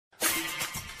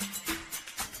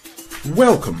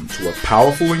Welcome to a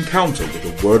powerful encounter with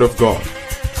the Word of God,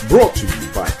 brought to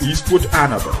you by Eastwood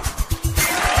Annabelle.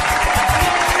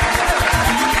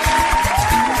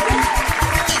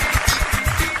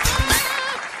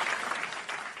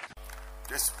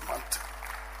 This month,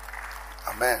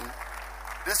 amen.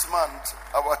 This month,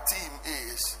 our theme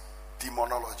is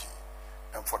demonology.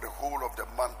 And for the whole of the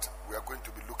month, we are going to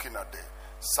be looking at the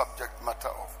subject matter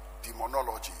of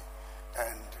demonology.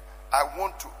 And I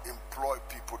want to employ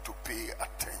people to pay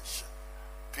attention.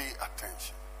 Pay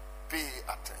attention. Pay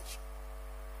attention.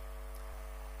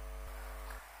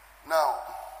 Now,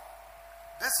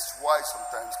 this is why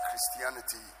sometimes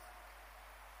Christianity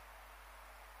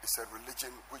is a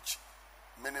religion which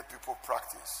many people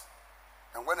practice.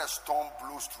 And when a storm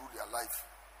blows through their life,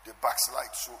 they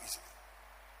backslide so easily.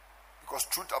 Because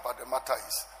truth about the matter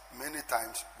is, many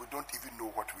times we don't even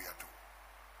know what we are doing.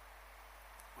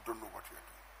 We don't know what we are doing.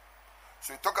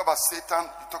 So you talk about Satan,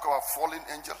 you talk about fallen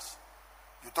angels,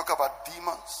 you talk about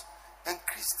demons, and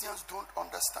Christians don't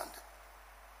understand it.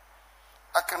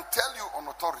 I can tell you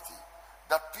on authority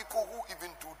that people who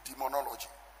even do demonology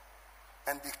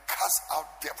and they cast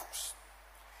out devils,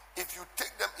 if you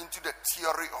take them into the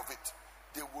theory of it,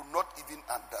 they will not even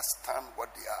understand what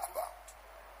they are about.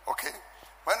 Okay?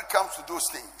 When it comes to those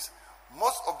things,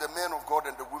 most of the men of God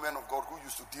and the women of God who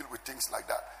used to deal with things like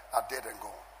that are dead and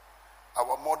gone.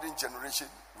 Our modern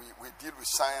generation, we deal with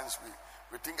science,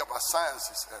 we think about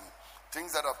sciences and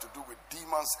things that have to do with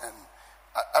demons and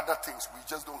other things. We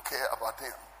just don't care about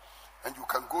them. And you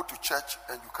can go to church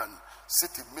and you can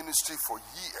sit in ministry for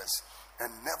years and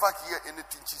never hear any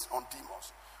teachings on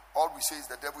demons. All we say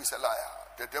is the devil is a liar,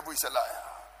 the devil is a liar,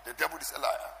 the devil is a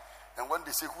liar. And when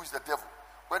they say who is the devil,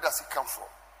 where does he come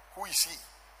from? Who is he?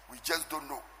 We just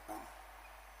don't know.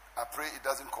 I pray it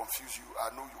doesn't confuse you.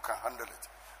 I know you can handle it.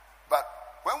 But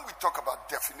when we talk about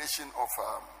definition of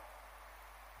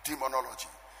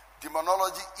demonology,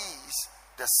 demonology is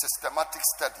the systematic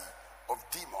study of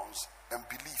demons and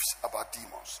beliefs about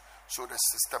demons. So the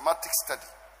systematic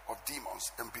study of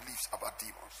demons and beliefs about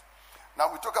demons. Now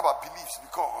we talk about beliefs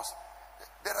because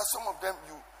there are some of them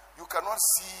you cannot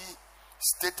see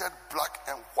stated black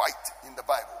and white in the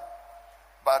Bible.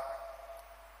 But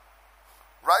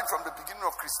right from the beginning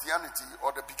of Christianity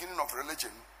or the beginning of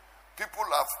religion, people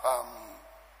have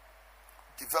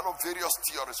developed various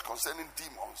theories concerning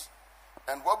demons.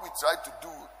 And what we try to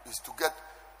do is to get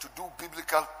to do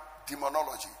biblical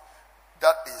demonology.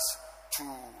 That is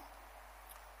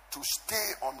to stay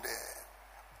on the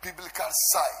biblical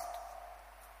side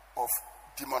of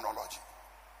demonology.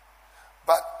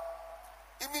 But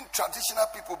even traditional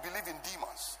people believe in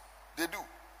demons. They do.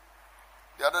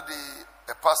 The other day,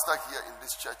 a pastor here in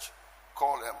this church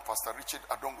called Pastor Richard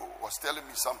Adongo was telling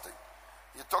me something.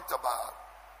 He talked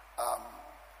about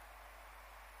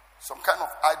some kind of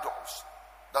idols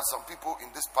that some people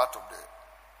in this part of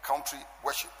the country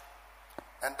worship,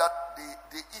 and that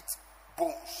they eat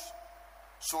bones.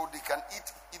 So they can eat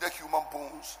either human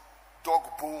bones, dog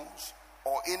bones,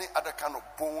 or any other kind of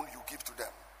bone you give to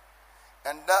them.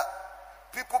 And that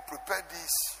people prepare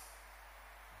these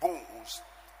bones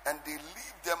and they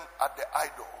leave them at the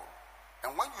idol.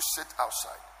 And when you sit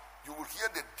outside, you will hear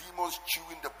the demons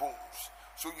chewing the bones.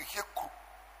 So you hear kru,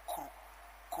 kru,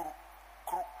 kru,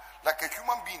 kru. Like a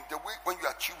human being, the way when you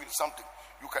are chewing something,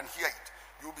 you can hear it.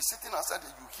 You'll be sitting outside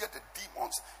and you hear the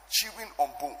demons chewing on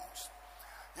bones.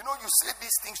 You know, you say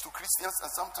these things to Christians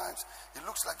and sometimes it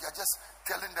looks like you're just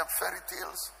telling them fairy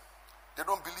tales. They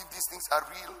don't believe these things are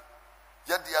real,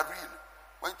 yet they are real.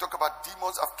 When you talk about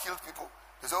demons have killed people,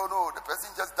 they say, oh no, the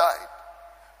person just died.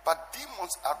 But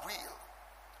demons are real.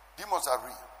 Demons are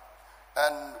real.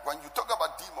 And when you talk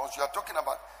about demons, you are talking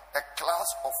about a class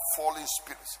of fallen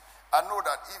spirits. I know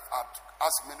that if I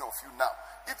ask many of you now,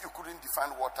 if you couldn't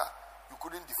define water, you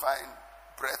couldn't define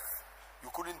breath,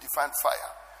 you couldn't define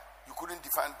fire, you couldn't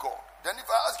define God, then if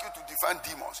I ask you to define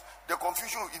demons, the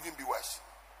confusion will even be worse.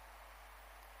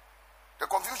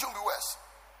 The confusion will be worse.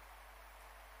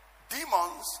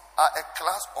 Demons are a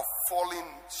class of fallen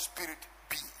spirit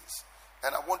beings.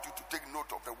 And I want you to take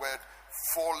note of the word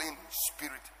fallen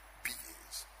spirit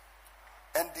beings.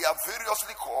 And they are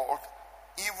variously called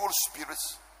evil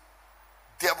spirits,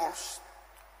 devils,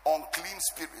 unclean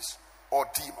spirits, or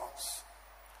demons.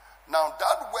 Now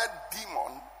that word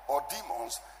demon or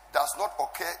demons does not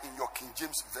occur in your King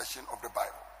James version of the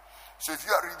Bible. So if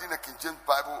you are reading a King James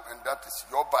Bible and that is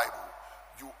your Bible,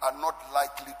 you are not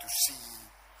likely to see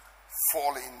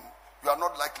fallen, you are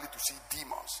not likely to see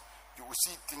demons. You will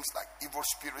see things like evil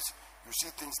spirits, you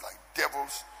see things like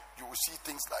devils, you will see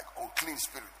things like unclean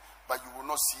spirit, but you will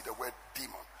not see the word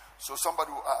demon. So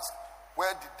somebody will ask,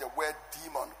 where did the word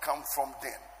demon come from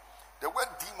then? The word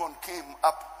demon came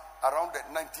up around the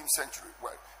 19th century,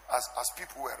 where as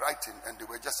people were writing and they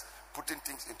were just putting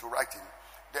things into writing,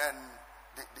 then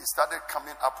they started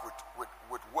coming up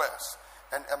with words.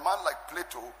 And a man like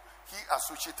Plato, he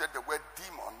associated the word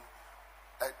demon,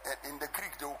 in the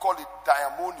Greek they will call it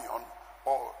daimonion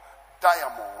or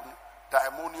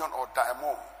daimonion or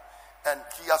daimon. And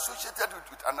he associated it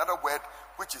with another word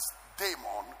which is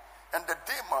daemon, and the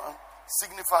daemon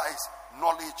signifies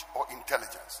knowledge or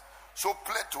intelligence. So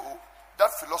Plato, that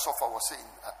philosopher, was saying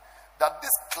that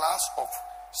this class of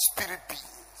spirit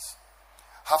beings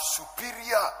have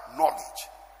superior knowledge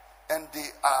and they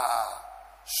are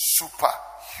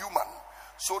superhuman.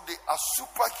 So they are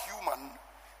superhuman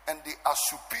and they are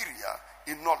superior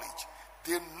in knowledge.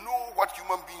 They know what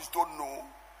human beings don't know.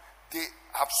 They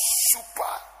have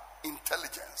super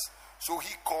intelligence. So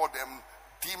he called them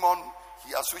demon.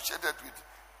 He associated with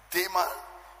daemon,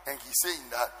 and he's saying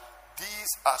that these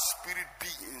are spirit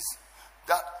beings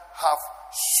that have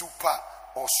super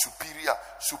or superior,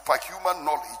 superhuman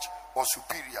knowledge or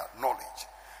superior knowledge.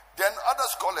 Then other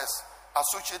scholars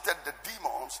associated the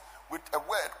demons with a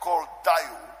word called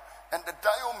dio, and the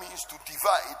dio means to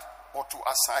divide or to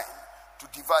assign. To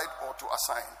divide or to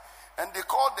assign. And they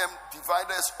call them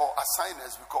dividers or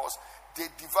assigners because they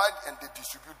divide and they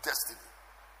distribute destiny.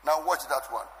 Now watch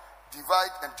that one.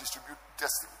 Divide and distribute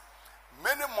destiny.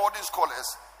 Many modern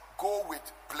scholars go with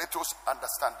Plato's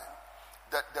understanding.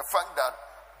 That the fact that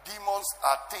demons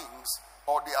are things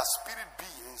or they are spirit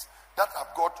beings that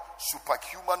have got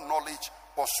superhuman knowledge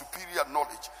or superior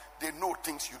knowledge. They know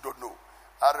things you don't know.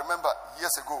 I remember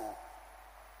years ago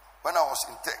when I was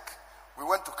in tech, we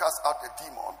went to cast out a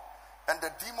demon, and the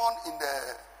demon in the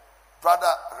brother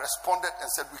responded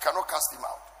and said, "We cannot cast him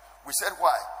out." We said,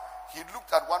 "Why?" He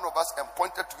looked at one of us and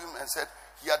pointed to him and said,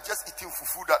 "He had just eaten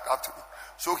fufu that afternoon,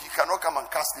 so he cannot come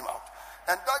and cast him out."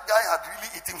 And that guy had really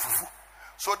eaten fufu.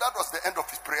 So that was the end of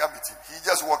his prayer meeting. He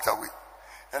just walked away.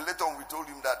 And later on we told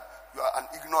him that you are an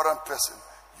ignorant person.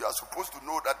 You are supposed to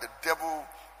know that the devil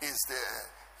is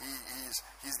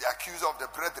he's the accuser of the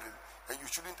brethren, and you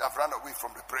shouldn't have run away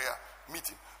from the prayer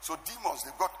meeting. So demons,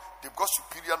 they've got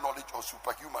superior knowledge or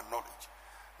superhuman knowledge.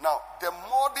 Now, the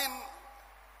modern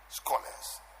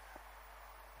scholars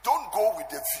don't go with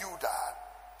the view that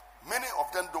many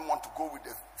of them don't want to go with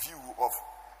the view of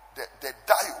the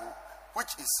dio,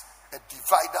 which is a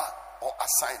divider or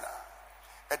assigner.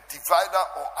 A divider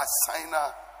or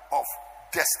assigner of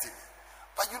destiny.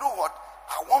 But you know what?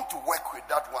 I want to work with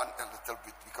that one a little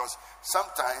bit because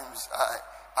sometimes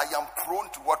I am prone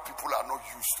to what people are not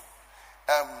used to.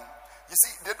 You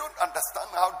see, they don't understand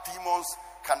how demons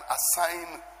can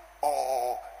assign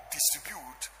or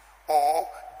distribute or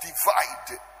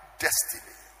divide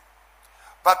destiny.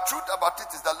 But truth about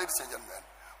it is that, ladies and gentlemen,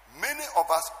 many of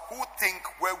us who think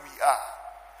where we are,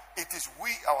 it is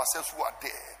we ourselves who are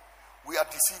there. We are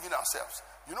deceiving ourselves.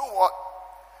 You know what?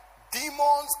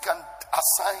 Demons can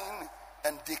assign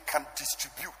and they can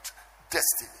distribute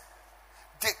destiny.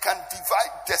 They can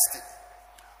divide destiny.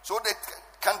 So they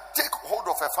can take hold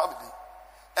of a family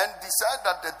and decide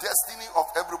that the destiny of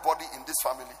everybody in this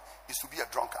family is to be a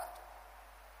drunkard.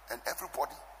 And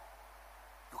everybody,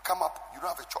 you come up, you don't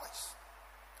have a choice.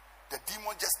 The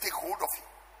demon just take hold of you.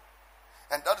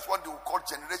 And that is what they will call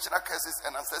generational curses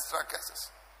and ancestral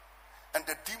curses. And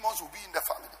the demons will be in the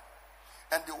family.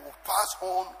 And they will pass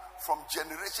on from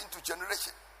generation to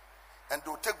generation. And they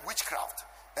will take witchcraft.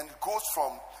 And it goes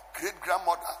from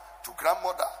great-grandmother to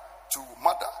grandmother to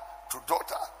mother to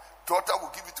daughter. Daughter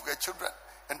will give it to her children.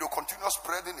 And they'll continue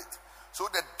spreading it. So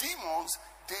the demons,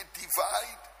 they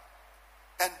divide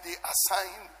and they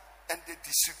assign and they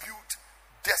distribute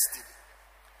destiny.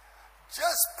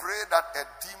 Just pray that a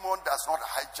demon does not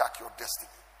hijack your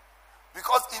destiny.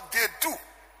 Because if they do,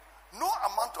 no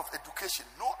amount of education,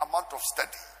 no amount of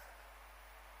study,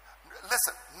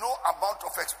 listen, no amount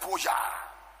of exposure.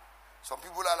 Some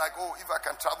people are like, "Oh, if I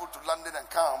can travel to London and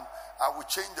come, I will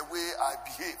change the way I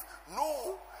behave."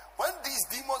 No. When these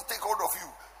demons take hold of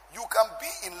you, you can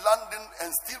be in London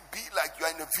and still be like you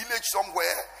are in a village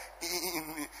somewhere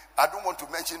I don't want to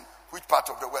mention which part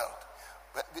of the world.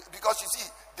 Because you see,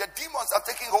 the demons are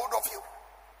taking hold of you.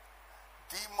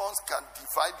 Demons can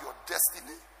divide your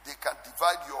destiny. They can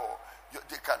divide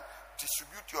they can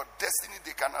distribute your destiny.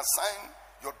 They can assign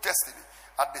your destiny.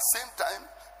 At the same time,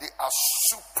 they are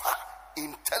super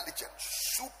intelligent,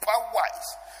 super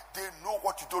wise. They know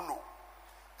what you don't know.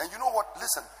 And you know what?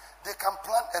 Listen, they can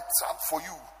plan a trap for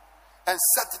you and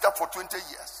set it up for 20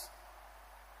 years.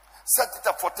 Set it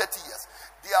up for 30 years.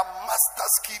 They are master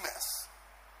schemers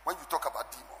when you talk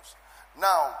about demons.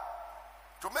 Now,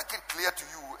 To make it clear to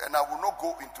you, and I will not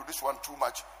go into this one too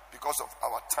much because of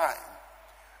our time,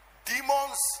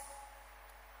 demons,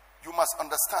 you must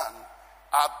understand,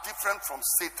 are different from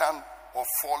Satan or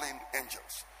fallen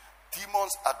angels.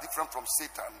 Demons are different from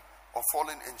Satan or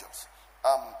fallen angels.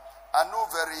 I know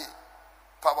very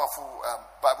powerful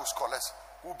Bible scholars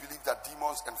who believe that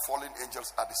demons and fallen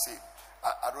angels are the same.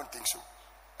 I don't think so.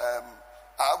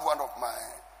 I have one of my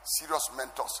serious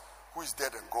mentors who is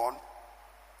dead and gone,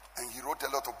 and he wrote a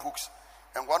lot of books.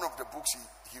 And one of the books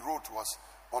he wrote was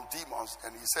on demons,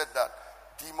 and he said that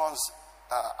demons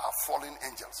are fallen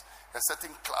angels, a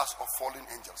certain class of fallen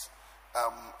angels.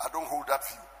 I don't hold that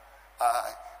view.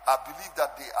 I believe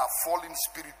that they are fallen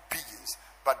spirit beings,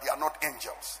 but they are not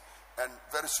angels. And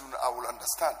very soon I will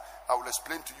understand. I will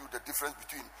explain to you the difference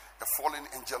between a fallen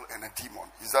angel and a demon.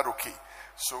 Is that okay?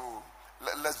 So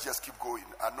let's just keep going.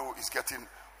 I know it's getting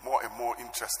more and more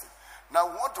interesting. Now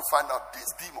we want to find out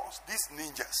these demons, these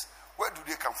ninjas, where do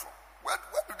they come from? Where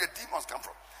do the demons come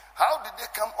from? How did they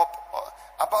come up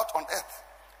about on earth?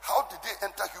 How did they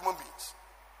enter human beings?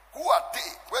 Who are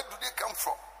they? Where do they come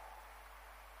from?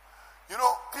 You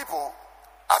know, people,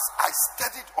 as I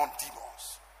studied on demons,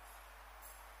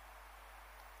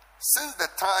 since the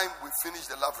time we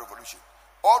finished the love revolution,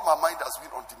 all my mind has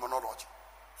been on demonology,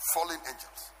 fallen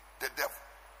angels, the devil.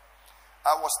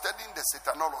 I was studying the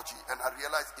satanology and I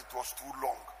realized it was too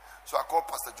long. So I called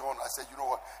Pastor John. I said, you know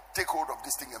what, take hold of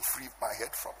this thing and free my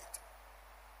head from it.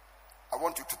 I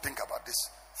want you to think about this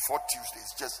for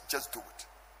Tuesdays. Just do it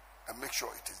and make sure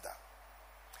it is done.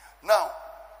 Now,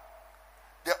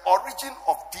 the origin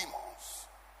of demons.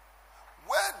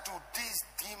 Where do these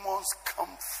demons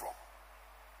come from?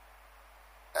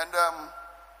 And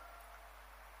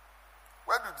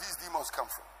where do these demons come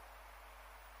from?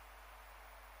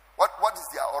 What is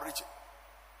their origin?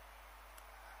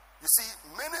 You see,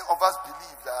 many of us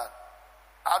believe that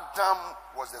Adam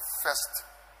was the first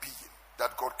being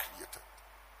that God created.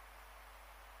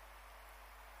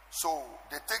 So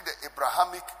they take the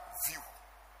Abrahamic view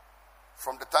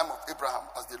from the time of Abraham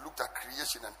as they looked at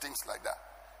creation and things like that.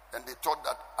 And they thought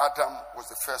that Adam was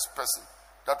the first person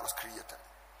that was created.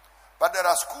 But there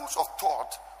are schools of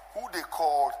thought who they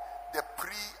called the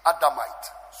pre-Adamite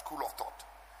school of thought.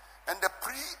 And the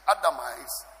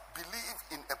pre-Adamites believe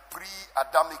in a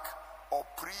pre-Adamic or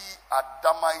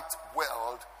pre-Adamite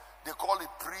world. They call it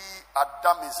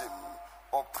pre-Adamism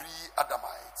or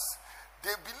pre-Adamites.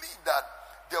 They believe that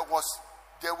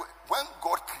when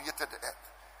God created the earth,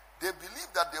 they believe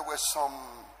that there were some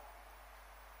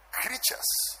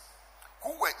creatures who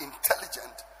were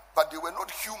intelligent, but they were not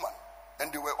human,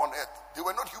 and they were on earth. They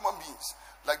were not human beings,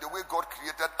 like the way God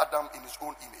created Adam in his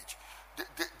own image.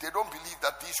 They don't believe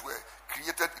that these were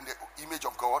created in the image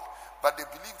of God, but they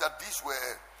believe that these were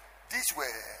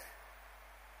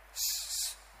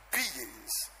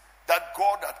beings that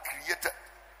God had created,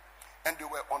 and they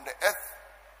were on the earth,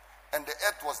 and the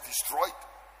earth was destroyed,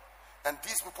 and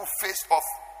these people faced off,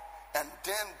 and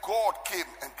then God came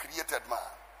and created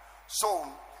man. So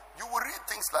you will read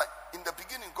things like, in the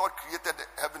beginning God created the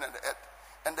heaven and the earth,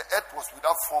 and the earth was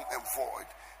without form and void,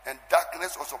 and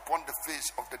darkness was upon the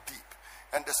face of the deep,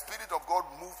 and the Spirit of God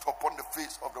moved upon the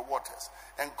face of the waters.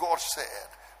 And God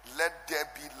said, let there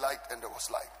be light, and there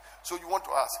was light. So you want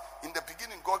to ask, in the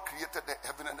beginning God created the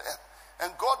heaven and the earth.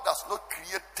 And God does not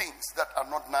create things that are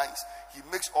not nice. He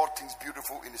makes all things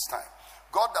beautiful in his time.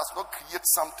 God does not create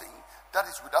something that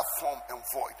is without form and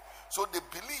void. So they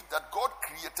believe that God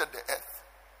created the earth.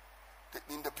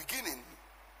 In the beginning,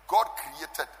 God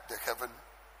created the heaven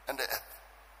and the earth.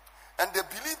 And they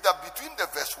believe that between the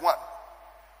verse 1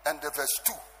 and the verse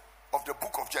 2 of the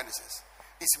book of Genesis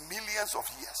is millions of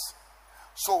years.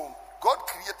 So God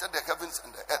created the heavens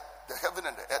and the earth, the heaven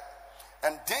and the earth.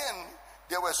 And then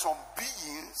there were some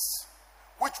beings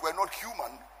which were not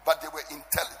human, but they were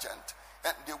intelligent,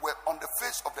 and they were on the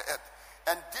face of the earth.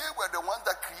 And they were the ones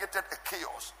that created a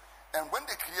chaos. And when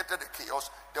they created the chaos,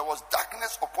 there was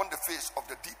darkness upon the face of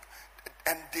the deep.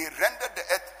 And they rendered the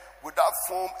earth without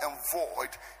form and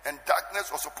void, and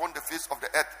darkness was upon the face of the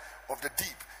earth, of the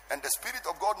deep. And the Spirit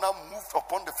of God now moved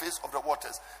upon the face of the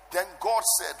waters. Then God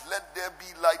said, let there be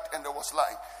light, and there was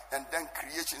light. And then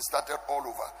creation started all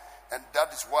over. And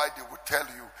that is why they would tell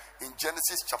you in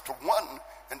Genesis chapter 1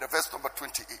 and the verse number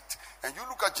 28. And you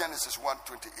look at Genesis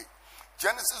 1:28.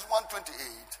 Genesis 1:28.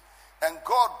 And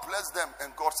God blessed them,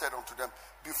 and God said unto them,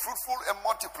 be fruitful and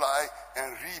multiply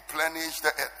and replenish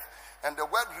the earth. And the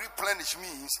word replenish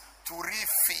means to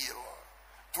refill.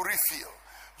 To refill.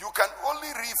 You can only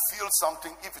refill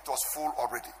something if it was full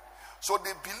already. So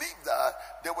they believe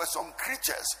that there were some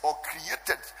creatures or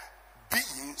created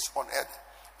beings on earth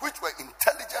which were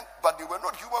intelligent, but they were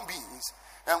not human beings.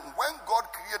 And when God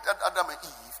created Adam and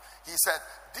Eve, he said,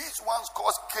 these ones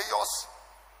caused chaos,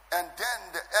 and then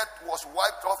the earth was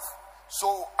wiped off. So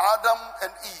Adam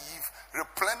and Eve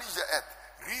replenished the earth,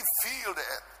 refilled the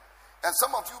earth. And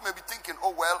some of you may be thinking,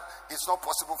 oh well, it's not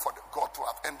possible for God to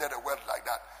have ended the world like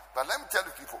that. But let me tell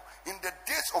you people, in the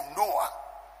days of Noah,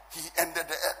 he ended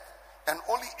the earth, and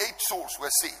only 8 souls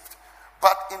were saved.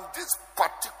 But in this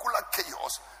particular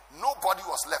chaos, nobody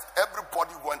was left.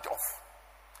 Everybody went off.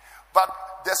 But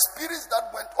the spirits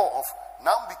that went off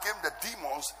now became the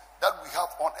demons that we have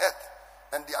on earth.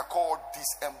 And they are called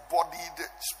disembodied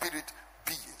spirit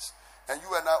beings. And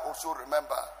you and I also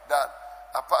remember that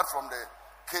apart from the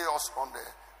chaos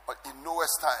in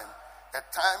Noah's time, a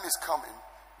time is coming,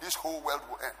 this whole world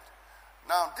will end.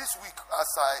 Now this week, as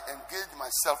I engage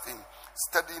myself in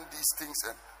studying these things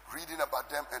and reading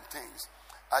about them and things,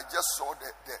 I just saw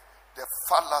the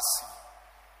fallacy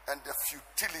and the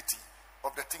futility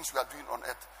of the things we are doing on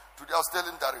earth. Today I was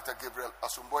telling Director Gabriel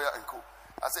Asumboya and co,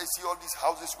 as I see all these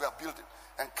houses we are building,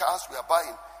 and cars we are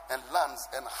buying, and lands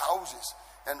and houses,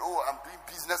 and oh, I'm doing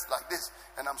business like this,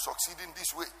 and I'm succeeding this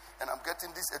way, and I'm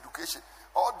getting this education.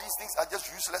 All these things are just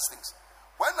useless things.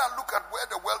 When I look at where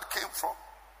the world came from,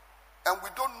 and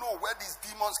we don't know where these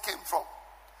demons came from.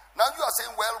 Now you are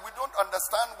saying, well, we don't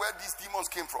understand where these demons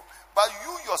came from. But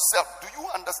you yourself, do you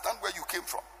understand where you came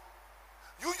from?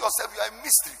 You yourself, you are a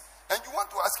mystery. And you want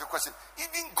to ask a question.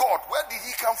 Even God, where did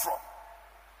he come from?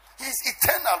 He is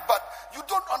eternal, but you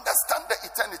don't understand the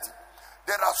eternity.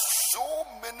 There are so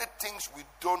many things we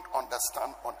don't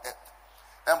understand on earth.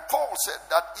 And Paul said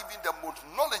that even the most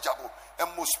knowledgeable and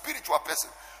most spiritual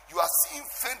person, you are seeing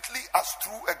faintly as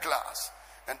through a glass.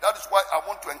 And that is why I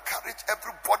want to encourage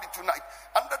everybody tonight,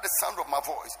 under the sound of my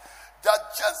voice, that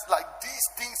just like these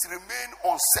things remain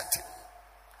uncertain,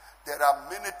 there are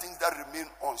many things that remain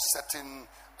uncertain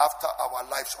after our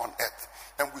lives on earth.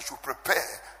 And we should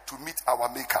prepare to meet our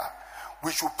Maker.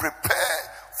 We should prepare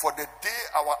for the day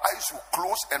our eyes will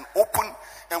close and open,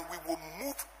 and we will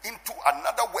move into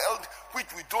another world which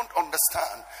we don't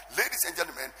understand. Ladies and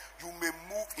gentlemen, you may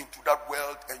move into that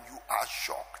world and you are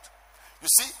shocked. You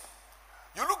see,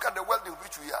 you look at the world in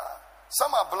which we are.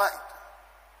 Some are blind.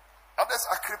 Others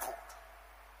are crippled.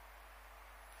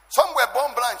 Some were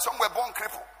born blind. Some were born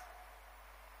crippled.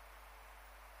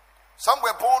 Some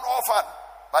were born orphan.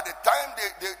 By the time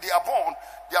they are born,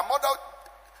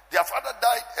 their father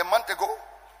died a month ago.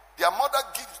 Their mother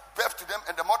gives birth to them,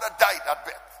 and the mother died at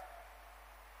birth.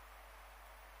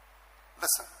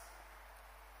 Listen.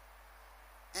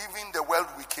 Even the world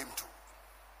we came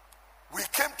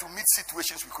to meet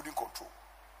situations we couldn't control.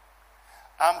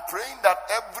 I'm praying that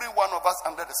every one of us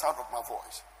under the sound of my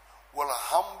voice will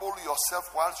humble yourself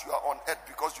whilst you are on earth,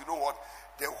 because you know what?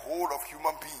 The whole of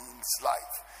human beings'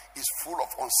 life is full of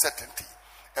uncertainty.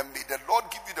 And may the Lord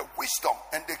give you the wisdom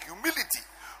and the humility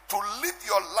to live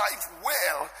your life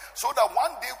well, so that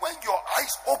one day when your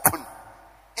eyes open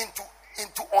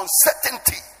into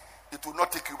uncertainty, it will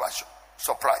not take you by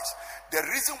surprise. The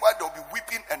reason why there will be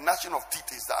weeping and gnashing of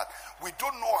teeth is that we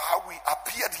don't know how we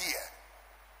appeared here,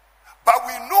 but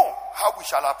we know how we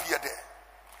shall appear there.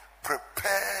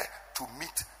 Prepare to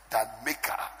meet that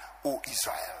Maker, O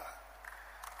Israel.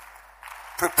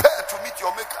 Prepare to meet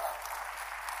your Maker.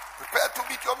 Prepare to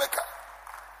meet your Maker.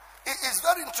 It is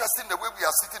very interesting the way we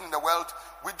are sitting in the world.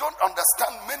 We don't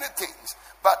understand many things,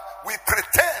 but we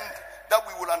pretend that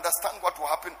we will understand what will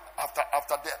happen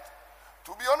after death.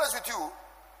 To be honest with you,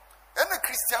 any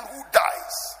Christian who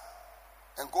dies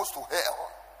and goes to hell,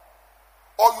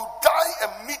 or you die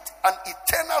and meet an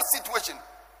eternal situation,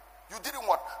 you didn't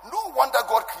want. No wonder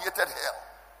God created hell.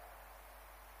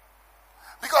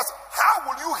 Because how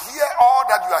will you hear all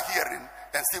that you are hearing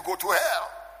and still go to hell?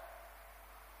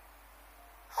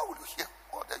 How will you hear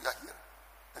all that you are hearing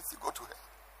and still go to hell?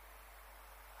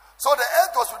 So the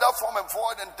earth was without form and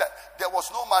void, and there was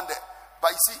no man there.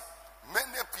 But you see,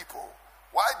 many people,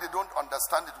 why they don't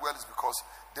understand it well is because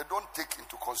they don't take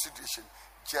into consideration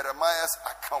Jeremiah's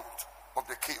account of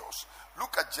the chaos.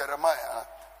 Look at Jeremiah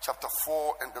chapter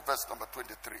 4 and the verse number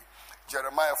 23.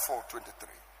 Jeremiah 4:23.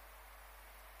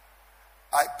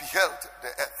 I beheld the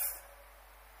earth,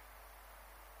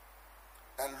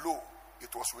 and lo,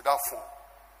 it was without form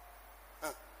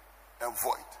and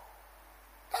void.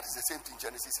 That is the same thing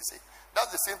Genesis is saying.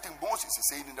 That's the same thing Moses is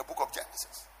saying in the book of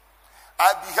Genesis.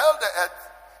 I beheld the earth,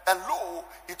 and lo,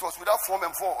 it was without form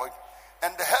and void,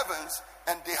 and the heavens,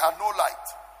 and they had no light.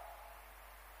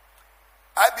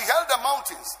 I beheld the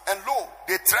mountains, and lo,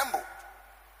 they trembled,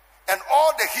 and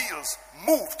all the hills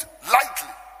moved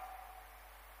lightly.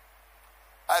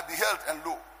 I beheld, and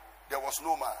lo, there was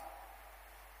no man.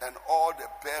 and all the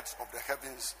birds of the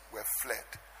heavens were fled.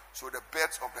 So the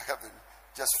birds of the heaven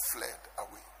just fled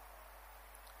away.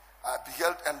 I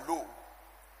beheld, and lo,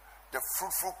 the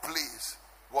fruitful place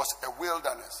was a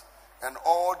wilderness, and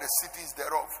all the cities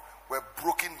thereof were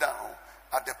broken down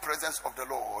at the presence of the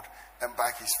Lord and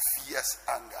by his fierce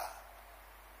anger.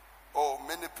 Oh,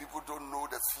 many people don't know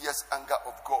the fierce anger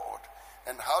of God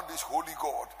and how this holy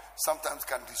God sometimes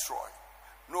can destroy.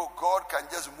 No, God can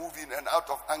just move in, and out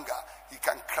of anger, he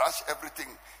can crush everything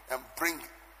and bring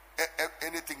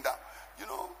anything down. You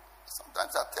know,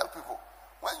 sometimes I tell people,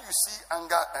 when you see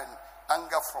anger, and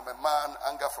anger from a man,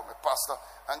 anger from a pastor,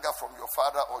 anger from your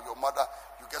father or your mother,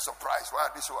 you get surprised. Why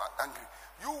are they so angry?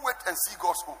 You wait and see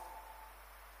God's own.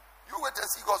 You wait and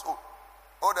see God's own.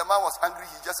 Oh, the man was angry,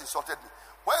 he just insulted me.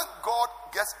 When God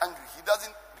gets angry, he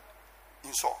doesn't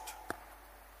insult.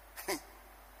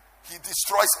 He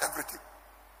destroys everything.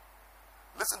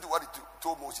 Listen to what he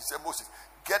told Moses. He said, Moses,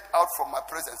 get out from my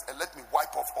presence and let me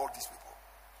wipe off all these people.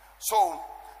 So,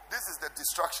 this is the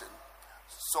destruction.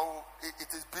 So, it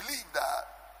is believed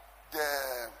that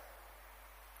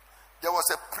there was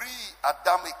a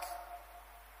pre-Adamic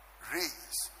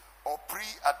race or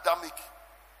pre-Adamic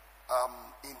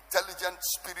intelligent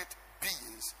spirit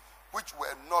beings which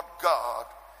were not God,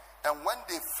 and when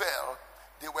they fell,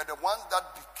 they were the ones that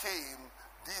became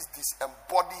these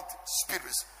disembodied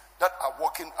spirits that are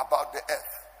walking about the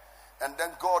earth. And then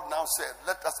God now said,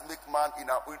 let us make man in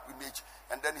our own image.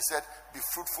 And then he said, be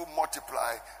fruitful,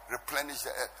 multiply, replenish the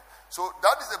earth. So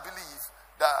that is a belief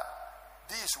that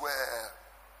these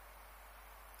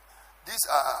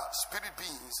are spirit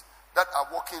beings that are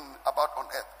walking about on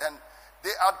earth. And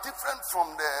they are different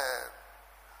from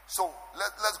so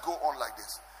let's go on like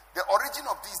this. The origin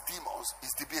of these demons is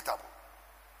debatable.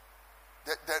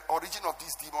 The origin of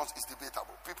these demons is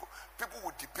debatable. People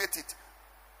would debate it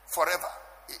forever.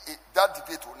 That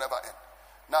debate will never end.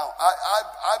 Now,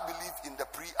 I believe in the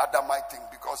pre-Adamite thing,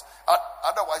 because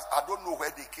otherwise I don't know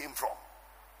where they came from.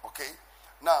 Okay?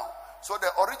 Now, so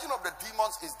the origin of the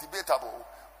demons is debatable,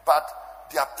 but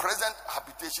their present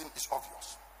habitation is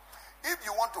obvious. If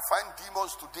you want to find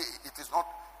demons today, it is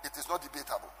not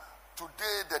debatable.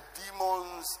 Today the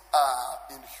demons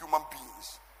are in human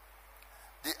beings.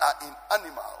 They are in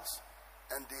animals,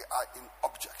 and they are in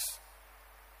objects.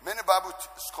 Many Bible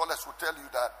scholars will tell you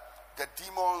that the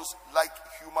demons like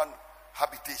human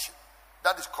habitation.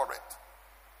 That is correct.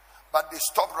 But they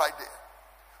stop right there.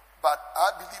 But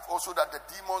I believe also that the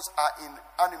demons are in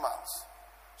animals.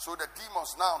 So the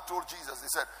demons now told Jesus, they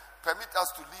said, permit us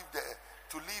to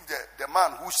leave the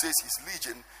man who says he's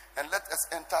legion, and let us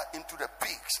enter into the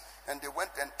pigs. And they went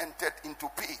and entered into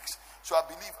pigs. So I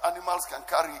believe animals can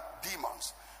carry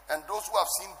demons. And those who have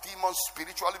seen demons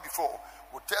spiritually before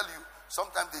will tell you,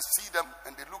 sometimes they see them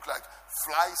and they look like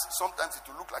flies. Sometimes it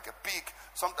will look like a pig.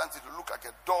 Sometimes it will look like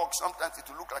a dog. Sometimes it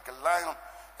will look like a lion.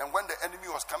 And when the enemy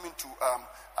was coming to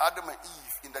Adam and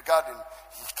Eve in the garden,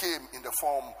 he came in the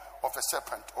form of a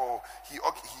serpent, or he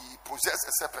possessed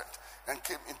a serpent and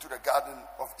came into the Garden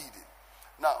of Eden.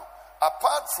 Now,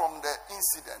 apart from the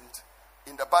incident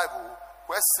in the Bible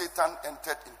where Satan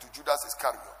entered into Judas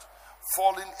Iscariot,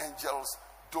 fallen angels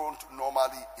don't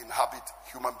normally inhabit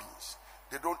human beings.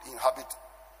 They don't inhabit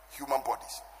human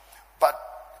bodies. But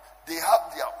they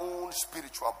have their own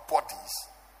spiritual bodies.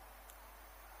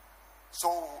 So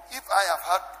if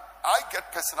I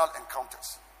get personal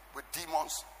encounters with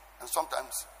demons and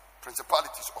sometimes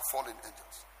principalities or fallen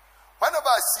angels. Whenever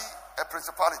I see a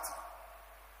principality,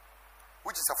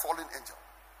 which is a fallen angel,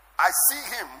 I see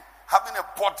him having a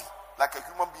body like a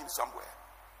human being somewhere.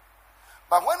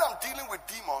 But when I'm dealing with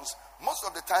demons, most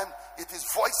of the time it is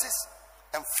voices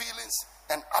and feelings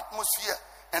and atmosphere,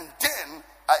 and then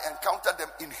I encounter them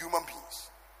in human beings.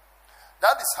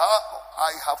 That is how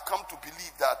I have come to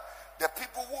believe that the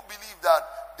people who believe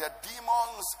that the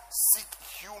demons seek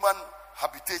human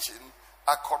habitation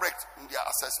are correct in their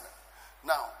assessment.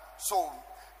 Now, so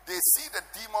they see the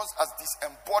demons as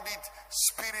disembodied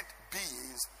spirit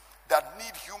beings that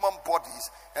need human bodies,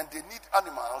 and they need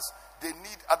animals, they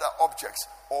need other objects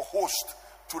or hosts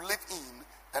to live in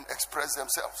and express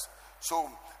themselves. So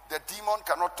the demon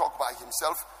cannot talk by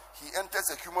himself. He enters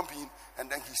a human being and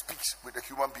then he speaks with a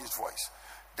human being's voice.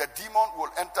 The demon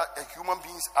will enter a human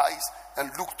being's eyes and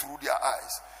look through their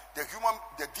eyes. The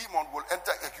demon will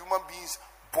enter a human being's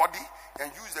body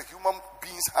and use the human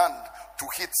being's hand to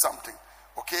hit something.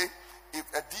 Okay? If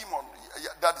a demon,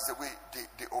 that is the way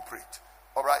they operate.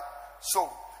 All right?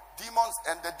 So, demons,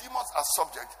 and the demons are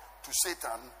subject to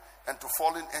Satan and to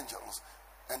fallen angels,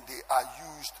 and they are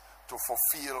used to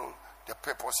fulfill the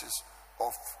purposes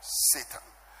of Satan.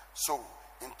 So,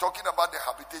 in talking about the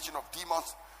habitation of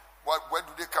demons, Where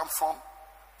do they come from?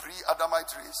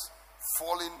 Pre-Adamite race,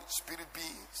 fallen spirit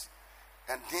beings.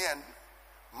 And then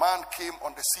man came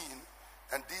on the scene,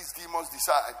 and these demons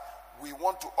decide, we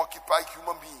want to occupy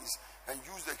human beings and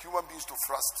use the human beings to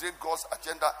frustrate God's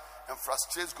agenda and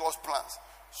frustrate God's plans.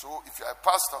 So if you're a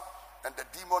pastor and the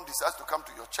demon decides to come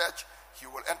to your church, he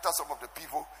will enter some of the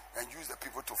people and use the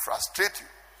people to frustrate you.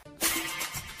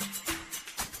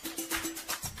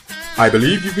 I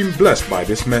believe you've been blessed by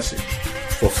this message.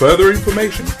 For further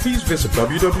information, please visit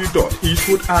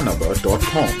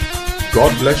www.eastwoodanaba.com.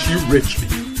 God bless you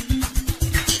richly.